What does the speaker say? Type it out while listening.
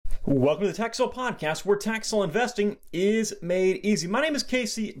Welcome to the Tax Sale Podcast, where tax sale investing is made easy. My name is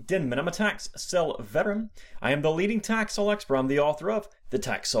Casey Denman. I'm a tax sale veteran. I am the leading tax sale expert. I'm the author of the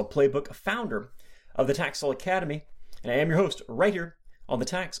Tax Sale Playbook, founder of the Tax Sale Academy, and I am your host right here on the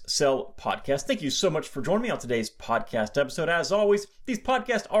Tax Sale Podcast. Thank you so much for joining me on today's podcast episode. As always, these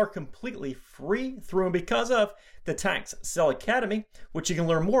podcasts are completely free through and because of the Tax Sale Academy, which you can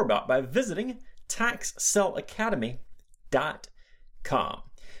learn more about by visiting taxsaleacademy.com.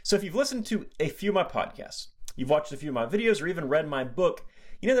 So if you've listened to a few of my podcasts, you've watched a few of my videos, or even read my book,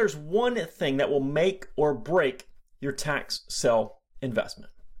 you know there's one thing that will make or break your tax sale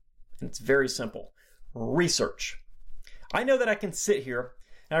investment. And it's very simple. Research. I know that I can sit here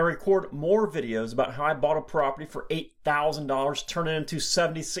and I record more videos about how I bought a property for $8,000, turn it into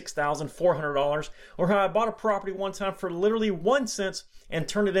 $76,400, or how I bought a property one time for literally 1 cent and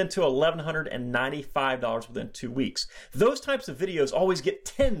turned it into $1,195 within 2 weeks. Those types of videos always get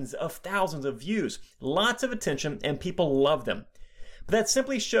tens of thousands of views, lots of attention, and people love them. But that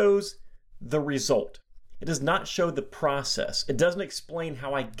simply shows the result. It does not show the process. It doesn't explain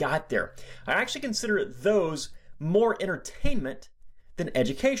how I got there. I actually consider those more entertainment than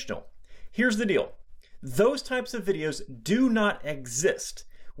educational. Here's the deal. Those types of videos do not exist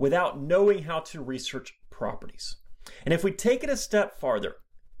without knowing how to research properties. And if we take it a step farther,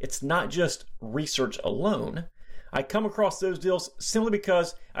 it's not just research alone. I come across those deals simply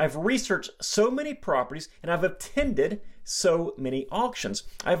because I've researched so many properties and I've attended so many auctions.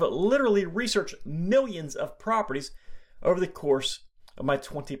 I've literally researched millions of properties over the course of my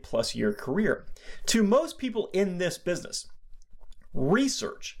 20-plus year career. To most people in this business,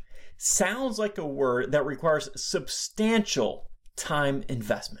 research sounds like a word that requires substantial time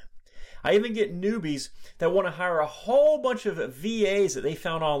investment. I even get newbies that want to hire a whole bunch of VAs that they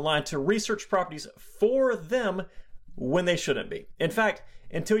found online to research properties for them when they shouldn't be. In fact,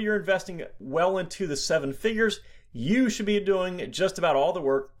 until you're investing well into the seven figures, you should be doing just about all the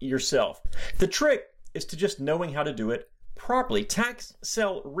work yourself. The trick is to just knowing how to do it properly. Tax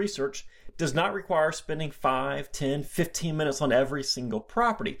sale research does not require spending 5, 10, 15 minutes on every single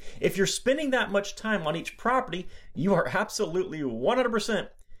property. If you're spending that much time on each property, you are absolutely 100%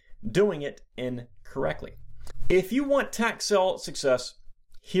 doing it incorrectly. If you want tax sale success,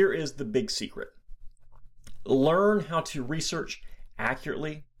 here is the big secret. Learn how to research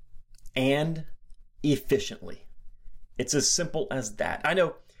accurately and efficiently. It's as simple as that. I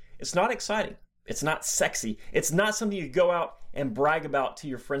know it's not exciting. It's not sexy. It's not something you go out and brag about to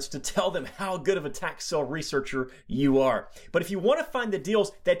your friends to tell them how good of a tax sale researcher you are. But if you want to find the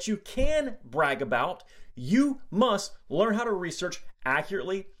deals that you can brag about, you must learn how to research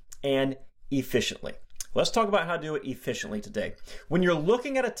accurately and efficiently. Let's talk about how to do it efficiently today. When you're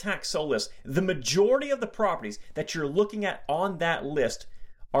looking at a tax sale list, the majority of the properties that you're looking at on that list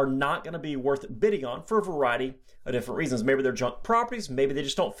are not going to be worth bidding on for a variety of different reasons. Maybe they're junk properties. Maybe they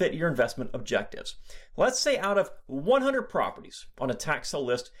just don't fit your investment objectives. Let's say out of 100 properties on a tax sale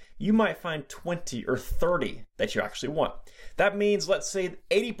list, you might find 20 or 30 that you actually want. That means, let's say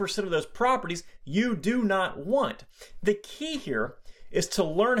 80% of those properties you do not want. The key here is to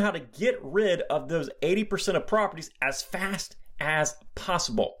learn how to get rid of those 80% of properties as fast as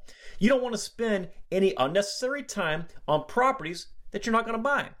possible. You don't want to spend any unnecessary time on properties that you're not going to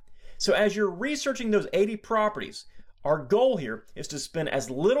buy. So as you're researching those 80 properties, our goal here is to spend as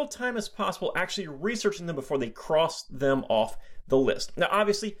little time as possible actually researching them before they cross them off the list. Now,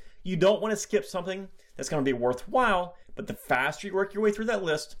 obviously, you don't want to skip something that's going to be worthwhile, but the faster you work your way through that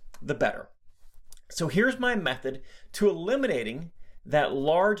list, the better. So here's my method to eliminating that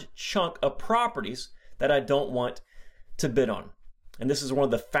large chunk of properties that I don't want to bid on. And this is one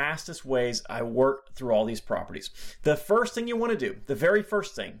of the fastest ways I work through all these properties. The first thing you want to do, the very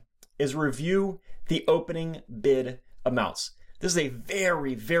first thing, is review the opening bid amounts. This is a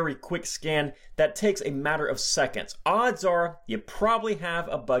very, very quick scan that takes a matter of seconds. Odds are you probably have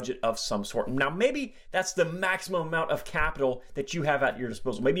a budget of some sort. Now, maybe that's the maximum amount of capital that you have at your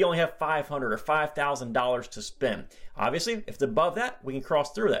disposal. Maybe you only have $500 or $5,000 to spend. Obviously, if it's above that, we can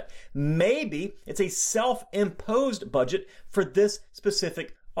cross through that. Maybe it's a self-imposed budget for this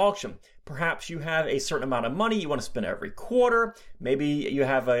specific auction. Perhaps you have a certain amount of money you want to spend every quarter. Maybe you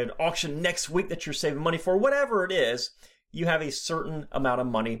have an auction next week that you're saving money for. Whatever it is, you have a certain amount of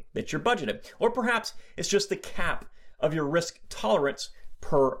money that you're budgeted. Or perhaps it's just the cap of your risk tolerance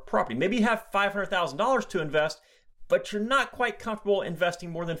per property. Maybe you have $500,000 to invest, but you're not quite comfortable investing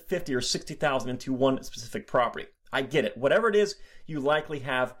more than $50,000 or $60,000 into one specific property. I get it. Whatever it is, you likely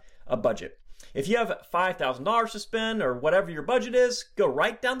have a budget. If you have $5,000 to spend or whatever your budget is, go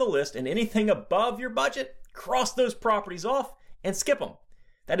right down the list, and anything above your budget, cross those properties off and skip them.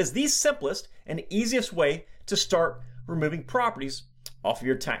 That is the simplest and easiest way to start removing properties off of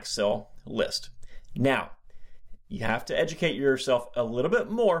your tax sale list. Now, you have to educate yourself a little bit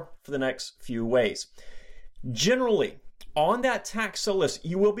more for the next few ways. Generally, on that tax sale list,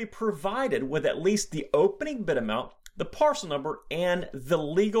 you will be provided with at least the opening bid amount, the parcel number, and the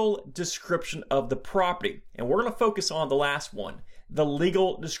legal description of the property. And we're going to focus on the last one, the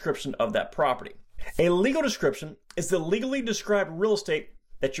legal description of that property. A legal description is the legally described real estate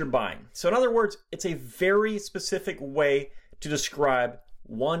that you're buying. So in other words, it's a very specific way to describe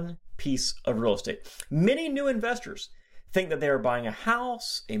one piece of real estate. Many new investors think that they are buying a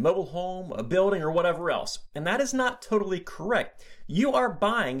house, a mobile home, a building, or whatever else. And that is not totally correct. You are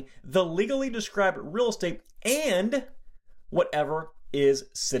buying the legally described real estate and whatever is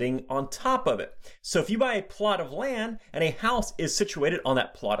sitting on top of it. So if you buy a plot of land and a house is situated on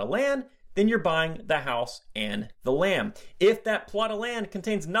that plot of land, then you're buying the house and the land. If that plot of land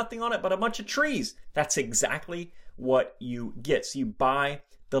contains nothing on it but a bunch of trees, that's exactly what you get. So you buy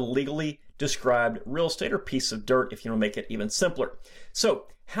the legally described real estate or piece of dirt, if you want to make it even simpler. So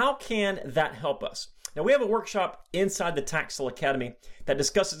how can that help us? Now, we have a workshop inside the Tax Sale Academy that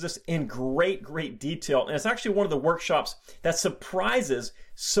discusses this in great detail. And it's actually one of the workshops that surprises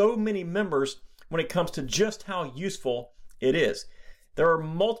so many members when it comes to just how useful it is. There are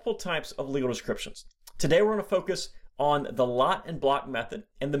multiple types of legal descriptions. Today, we're going to focus on the lot and block method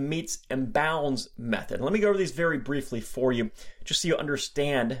and the meets and bounds method. And let me go over these very briefly for you, just so you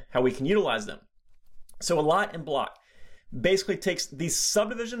understand how we can utilize them. So a lot and block basically takes the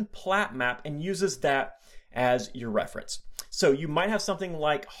subdivision plat map and uses that as your reference. So you might have something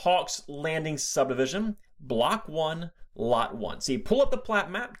like Hawks Landing subdivision, block 1, lot 1. So you pull up the plat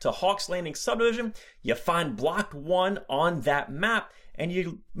map to Hawks Landing subdivision, you find block 1 on that map, and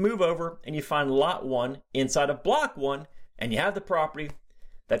you move over and you find lot 1 inside of block 1, and you have the property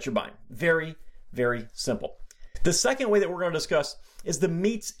that you're buying. Very simple. The second way that we're going to discuss is the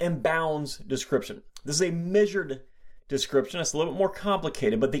meets and bounds description. This is a measured description. It's a little bit more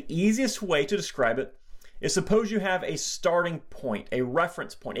complicated, but the easiest way to describe it is, suppose you have a starting point, a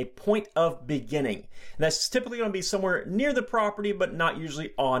reference point, a point of beginning. And that's typically going to be somewhere near the property, but not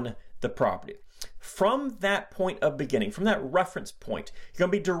usually on the property. From that point of beginning, from that reference point, you're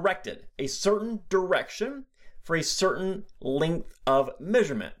going to be directed a certain direction for a certain length of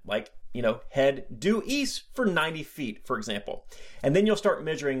measurement, like, head due east for 90 feet, for example. And then you'll start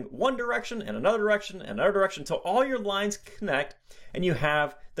measuring one direction and another direction and another direction until all your lines connect and you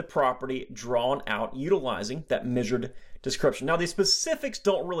have the property drawn out utilizing that measured description. Now, the specifics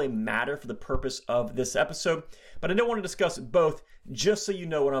don't really matter for the purpose of this episode, but I do want to discuss both just so you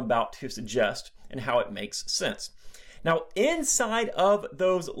know what I'm about to suggest and how it makes sense. Now, inside of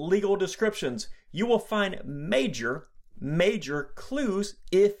those legal descriptions, you will find major clues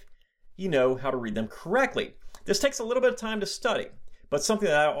if you know how to read them correctly. This takes a little bit of time to study, but something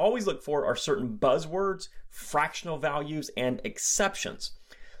that I always look for are certain buzzwords, fractional values, and exceptions.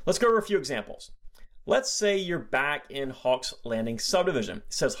 Let's go over a few examples. Let's say you're back in Hawks Landing subdivision.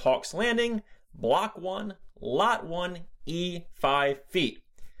 It says Hawks Landing, block 1, lot 1, E 5 feet.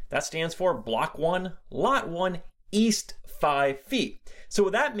 That stands for block 1, lot 1, east 5 feet. So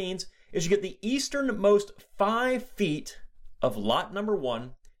what that means is you get the easternmost 5 feet of lot number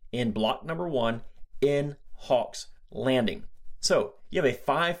 1 in block number 1 in Hawks Landing. So you have a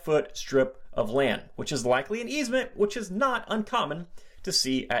 5-foot strip of land, which is likely an easement, which is not uncommon to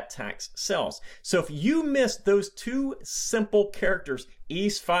see at tax sales. So if you miss those two simple characters,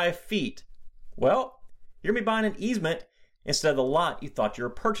 east 5 feet, well, you're going to be buying an easement instead of the lot you thought you were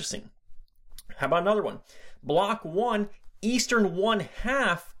purchasing. How about another one? Block 1, eastern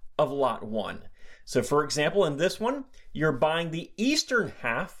 1/2 of lot 1. So for example, in this one, you're buying the eastern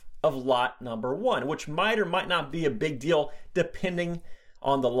half of lot number 1, which might or might not be a big deal depending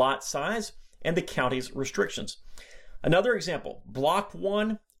on the lot size and the county's restrictions. Another example, block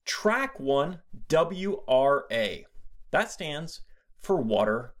 1, track 1, WRA. That stands for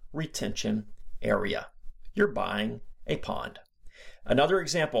water retention area. You're buying a pond. Another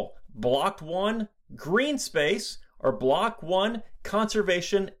example, block 1, green space, or block 1,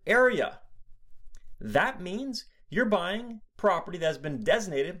 conservation area. That means you're buying property that has been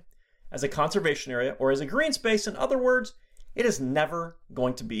designated as a conservation area or as a green space. In other words, it is never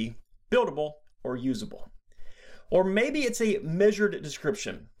going to be buildable or usable. Or maybe it's a measured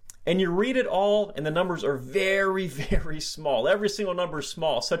description and you read it all and the numbers are very small. Every single number is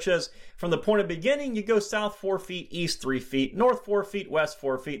small, such as from the point of beginning, you go south 4 feet, east 3 feet, north 4 feet, west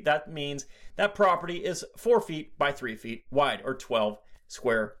 4 feet. That means that property is 4 feet by 3 feet wide, or 12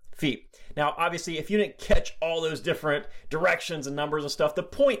 square feet. Now, obviously, if you didn't catch all those different directions and numbers and stuff, the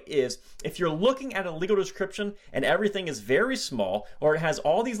point is, if you're looking at a legal description and everything is very small, or it has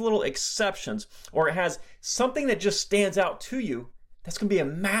all these little exceptions, or it has something that just stands out to you, that's going to be a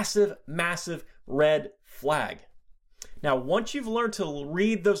massive, massive red flag. Now, once you've learned to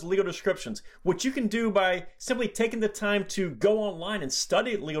read those legal descriptions, which you can do by simply taking the time to go online and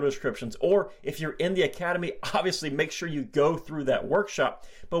study legal descriptions, or if you're in the academy, obviously make sure you go through that workshop.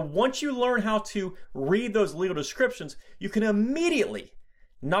 But once you learn how to read those legal descriptions, you can immediately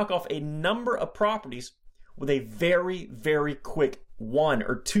knock off a number of properties with a very, very quick 1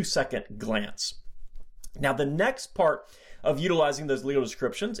 or 2 second glance. Now, the next part of utilizing those legal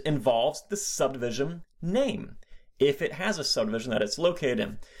descriptions involves the subdivision name, if it has a subdivision that it's located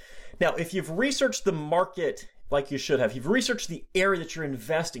in. Now, if you've researched the market like you should have, you've researched the area that you're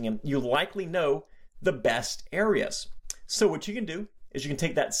investing in, you likely know the best areas. So what you can do is you can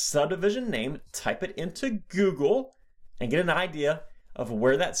take that subdivision name, type it into Google, and get an idea of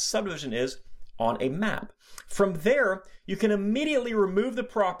where that subdivision is on a map. From there, you can immediately remove the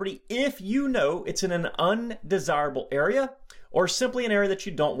property if you know it's in an undesirable area or simply an area that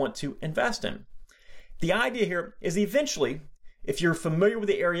you don't want to invest in. The idea here is eventually, if you're familiar with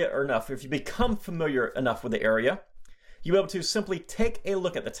the area enough, if you become familiar enough with the area, you'll be able to simply take a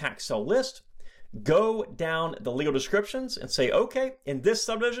look at the tax sale list, go down the legal descriptions and say, okay, in this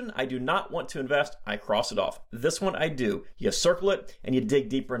subdivision, I do not want to invest. I cross it off. This one I do. You circle it and you dig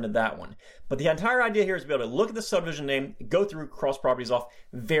deeper into that one. But the entire idea here is to be able to look at the subdivision name, go through, cross properties off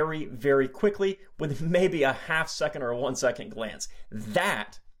very, very quickly with maybe a half second or a 1 second glance.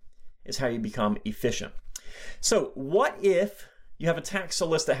 That is how you become efficient. So what if you have a tax sale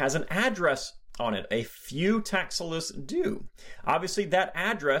list that has an address on it? A few tax sale lists do. Obviously, that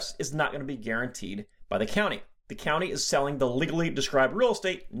address is not going to be guaranteed by the county. The county is selling the legally described real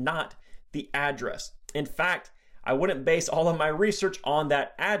estate, not the address. In fact, I wouldn't base all of my research on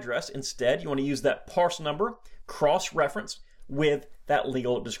that address. Instead, you want to use that parcel number, cross-reference with that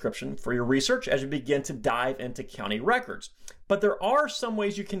legal description for your research as you begin to dive into county records. But there are some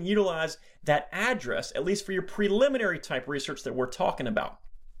ways you can utilize that address, at least for your preliminary type research that we're talking about.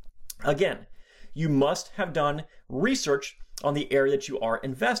 Again, you must have done research on the area that you are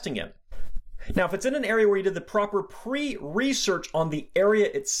investing in. Now, if it's in an area where you did the proper pre-research on the area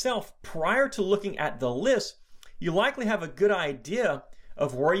itself prior to looking at the list, you likely have a good idea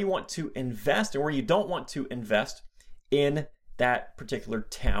of where you want to invest and where you don't want to invest in that particular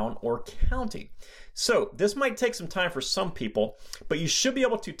town or county. So this might take some time for some people, but you should be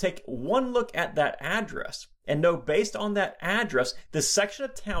able to take one look at that address and know based on that address the section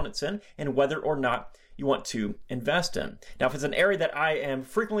of town it's in and whether or not you want to invest in. Now, if it's an area that I am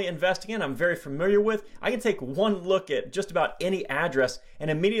frequently investing in, I'm very familiar with, I can take one look at just about any address and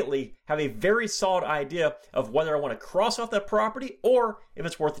immediately have a very solid idea of whether I want to cross off that property or if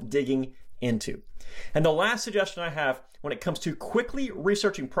it's worth digging into. And the last suggestion I have when it comes to quickly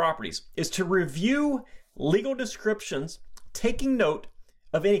researching properties is to review legal descriptions, taking note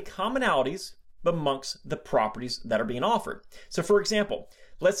of any commonalities amongst the properties that are being offered. So for example,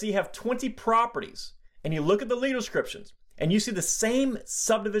 let's say you have 20 properties and you look at the legal descriptions and you see the same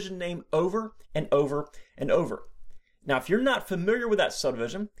subdivision name over and over and over. Now, if you're not familiar with that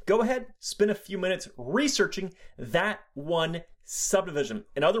subdivision, go ahead, spend a few minutes researching that one subdivision.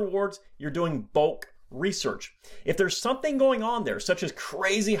 In other words, you're doing bulk research. If there's something going on there, such as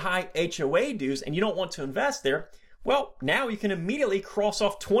crazy high HOA dues, and you don't want to invest there, well, now you can immediately cross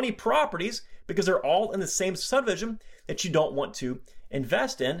off 20 properties because they're all in the same subdivision that you don't want to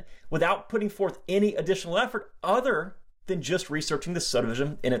invest in without putting forth any additional effort other than just researching the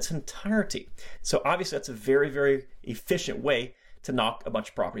subdivision in its entirety. So obviously that's a very, very efficient way to knock a bunch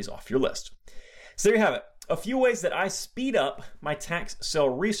of properties off your list. So there you have it. A few ways that I speed up my tax sale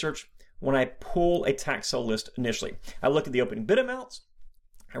research when I pull a tax sale list initially. I look at the opening bid amounts.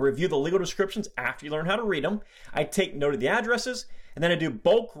 I review the legal descriptions after you learn how to read them. I take note of the addresses, and then I do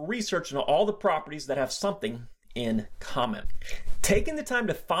bulk research on all the properties that have something in common. Taking the time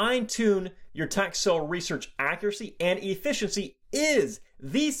to fine-tune your tax sale research accuracy and efficiency is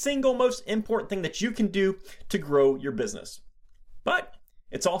the single most important thing that you can do to grow your business. But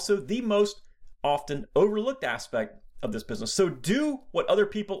it's also the most often overlooked aspect of this business. So do what other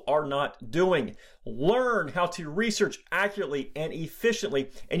people are not doing. Learn how to research accurately and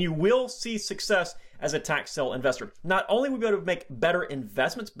efficiently, and you will see success as a tax sale investor. Not only will you be able to make better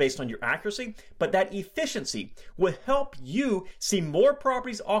investments based on your accuracy, but that efficiency will help you see more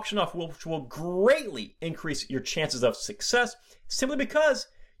properties auction off, which will greatly increase your chances of success simply because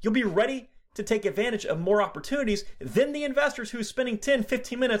you'll be ready to take advantage of more opportunities than the investors who are spending 10,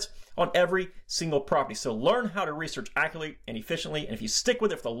 15 minutes on every single property. So learn how to research accurately and efficiently. And if you stick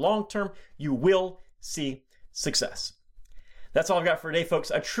with it for the long term, you will see success. That's all I've got for today, folks.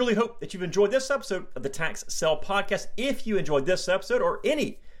 I truly hope that you've enjoyed this episode of the Tax Sell Podcast. If you enjoyed this episode or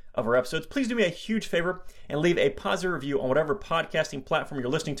any of our episodes, please do me a huge favor and leave a positive review on whatever podcasting platform you're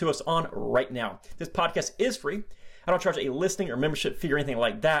listening to us on right now. This podcast is free. I don't charge a listening or membership fee or anything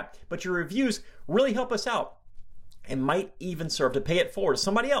like that, but your reviews really help us out and might even serve to pay it forward to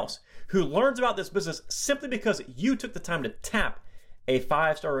somebody else who learns about this business simply because you took the time to tap a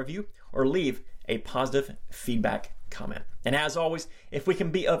 5-star review or leave a positive feedback comment. And as always, if we can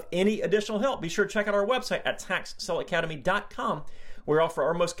be of any additional help, be sure to check out our website at taxsellacademy.com, where we offer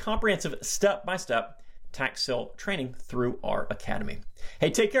our most comprehensive step-by-step tax sell training through our academy. Hey,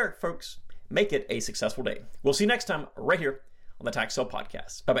 take care, folks. Make it a successful day. We'll see you next time right here on the Tax Sell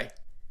Podcast. Bye-bye.